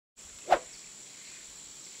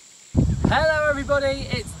Hello everybody,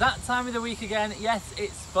 it's that time of the week again. Yes,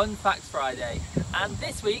 it's Fun Facts Friday, and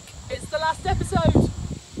this week it's the last episode.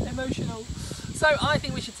 Emotional. So I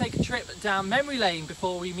think we should take a trip down memory lane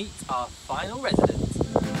before we meet our final resident.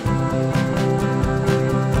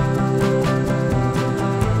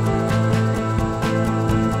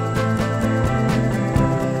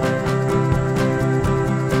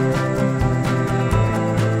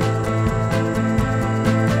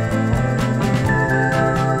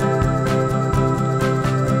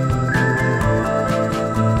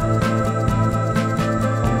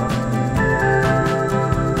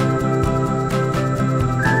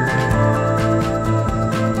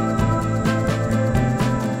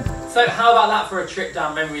 So how about that for a trip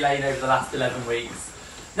down memory lane over the last 11 weeks?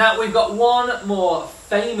 Now we've got one more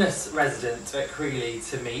famous resident at Creeley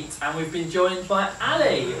to meet, and we've been joined by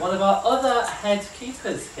Ali, one of our other head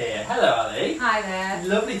keepers here. Hello Ali. Hi there.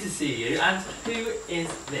 Lovely to see you. And who is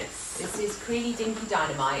this? This is Creeley Dinky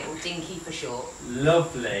Dynamite, or Dinky for short.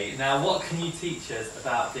 Lovely. Now what can you teach us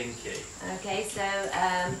about Dinky? Okay, so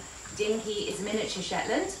Dinky is a miniature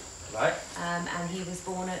Shetland. Right. And he was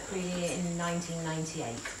born at Creeley in 1998.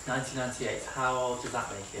 1998. How old does that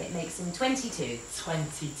make him? It makes him 22.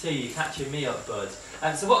 22. You're catching me up, bud.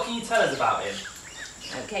 So what can you tell us about him?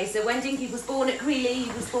 Okay, so when Dinky was born at Creeley,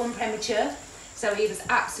 he was born premature, so he was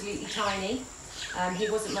absolutely tiny. He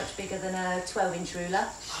wasn't much bigger than a 12-inch ruler.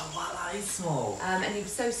 Oh wow, that is small. And he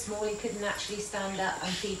was so small he couldn't actually stand up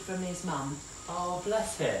and feed from his mum. Oh,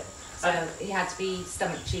 bless him. So he had to be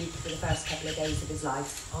stomach tubed for the first couple of days of his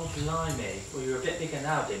life. Oh, blimey. Well, you're a bit bigger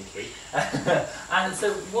now, Dinky. And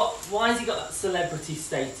so why has he got that celebrity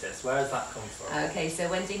status? Where has that come from? Okay, so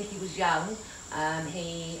when Dinky was young,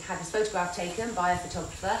 he had his photograph taken by a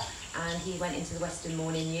photographer, and he went into the Western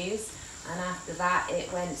Morning News, and after that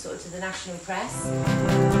it went sort of to the national press.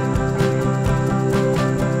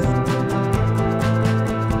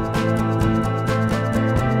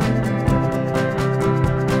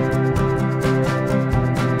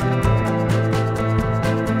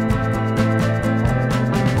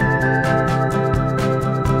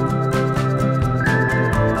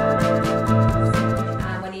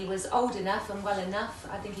 Old enough and well enough,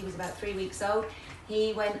 I think he was about 3 weeks old,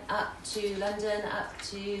 he went up to London, up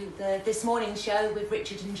to the This Morning show with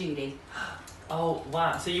Richard and Judy. Oh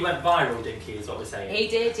wow, so you went viral, Dinky, is what we're saying? He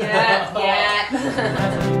did, yeah, yeah.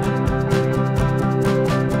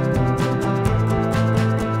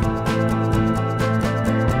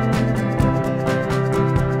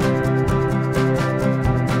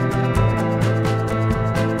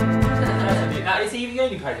 Now, is he the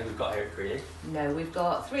only pony we've got here at Creeley? No, we've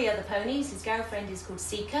got 3 other ponies. His girlfriend is called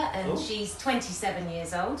Sika, and she's 27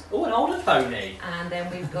 years old. Oh, an older pony. And then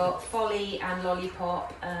we've got Folly and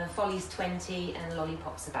Lollipop. Folly's 20 and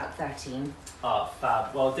Lollipop's about 13. Oh,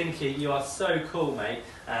 fab. Well, Dinky, you are so cool, mate.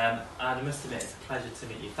 And I must admit, it's a pleasure to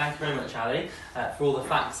meet you. Thank you very much, Ali, for all the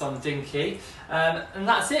facts on Dinky. And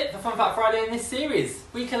that's it for Fun Fact Friday in this series.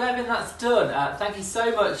 Week 11, that's done. Thank you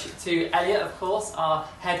so much to Elliot, of course, our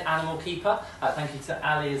head animal keeper. Thank you to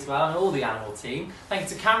Ali as well, and all the animal team. Thank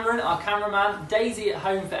you to Cameron, our cameraman, Daisy at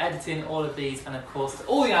home for editing all of these, and of course to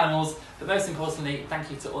all the animals, but most importantly,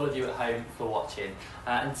 thank you to all of you at home for watching.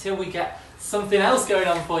 Until we get something else going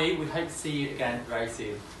on for you, we hope to see you again very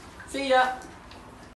soon. See ya!